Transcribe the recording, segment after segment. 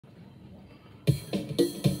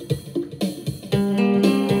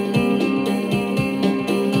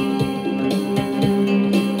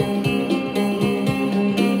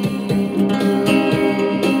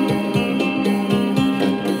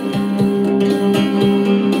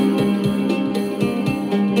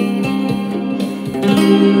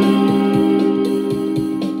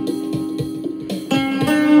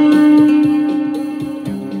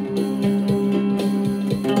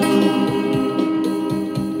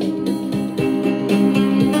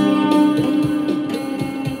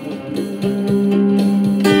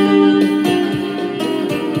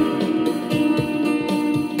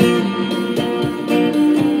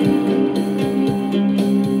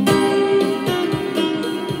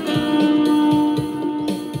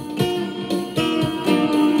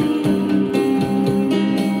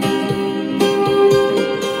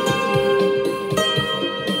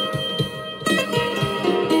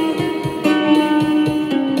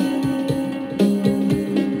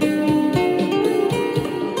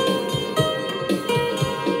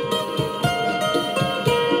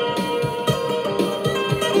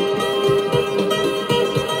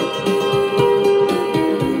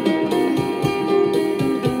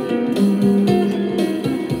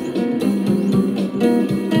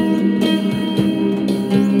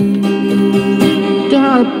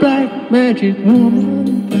magic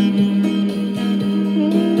woman,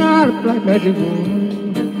 not a black magic woman.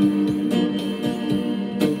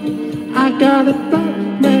 I got a black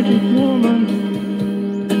magic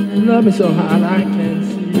woman, love me so hard I can't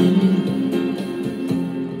see.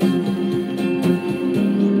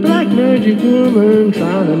 Black magic woman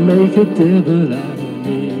trying to make a devil out of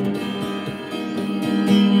me.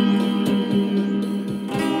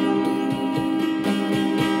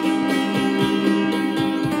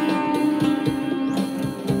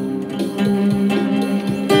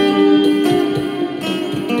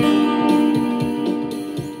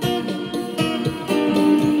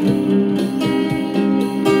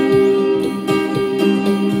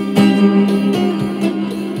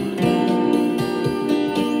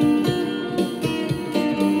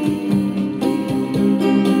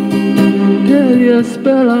 Tell your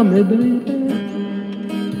spell on me, baby.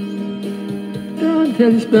 Don't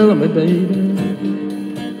tell your spell on me, baby.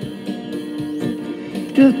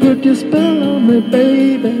 Just put your spell on me,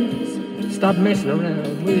 baby. Stop messing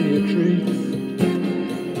around with your tricks.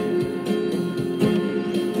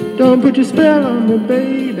 Don't put your spell on me,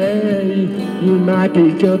 baby. You might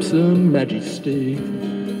pick up some magic sticks.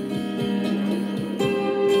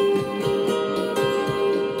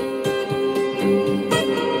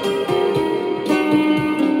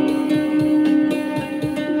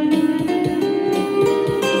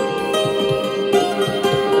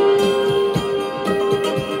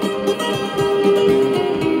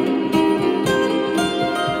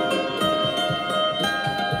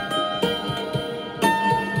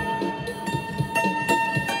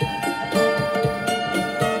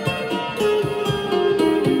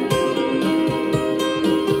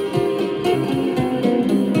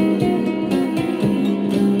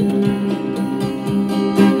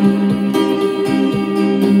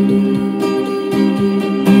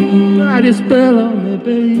 Got your spell on me,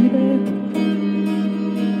 baby.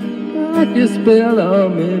 Got your spell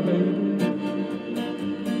on me, baby.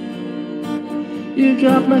 You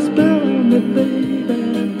dropped my spell on me, baby.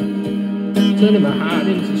 Turning my heart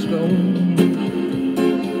into stone.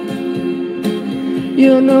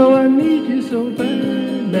 You know I need you so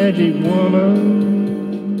bad, magic woman.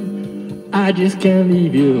 I just can't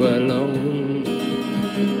leave you alone.